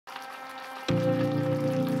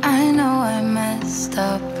messed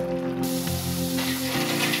up.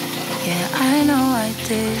 Yeah, I know I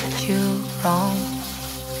did you wrong,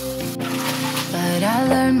 but I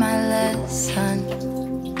learned my lesson.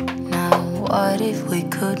 Now what if we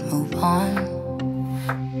could move on?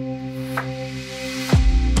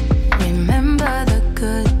 Remember the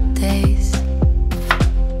good days.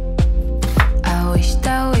 I wish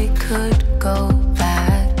that we could go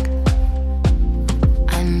back.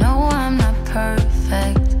 I know I'm not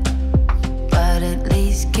perfect, but at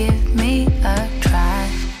least give me a try.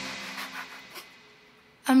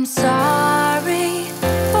 I'm sorry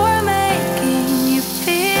for making you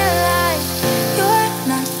feel like you're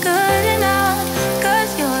not good enough, 'cause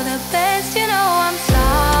you're the best, you know. I'm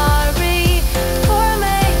sorry for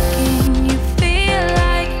making you feel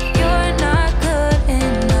like you're not good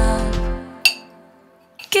enough.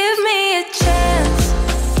 Give me a chance,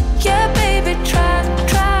 yeah baby, try,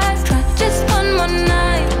 try, try. Just one more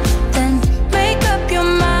night, then make up your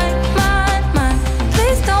mind, mind, mind.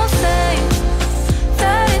 Please don't say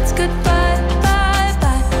that it's goodbye, bye,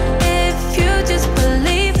 bye. If you just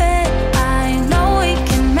believe it, I know we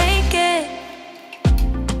can make it.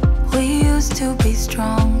 We used to be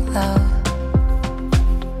strong, love.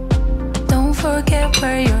 Don't forget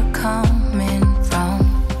where you're coming from.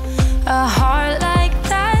 A heart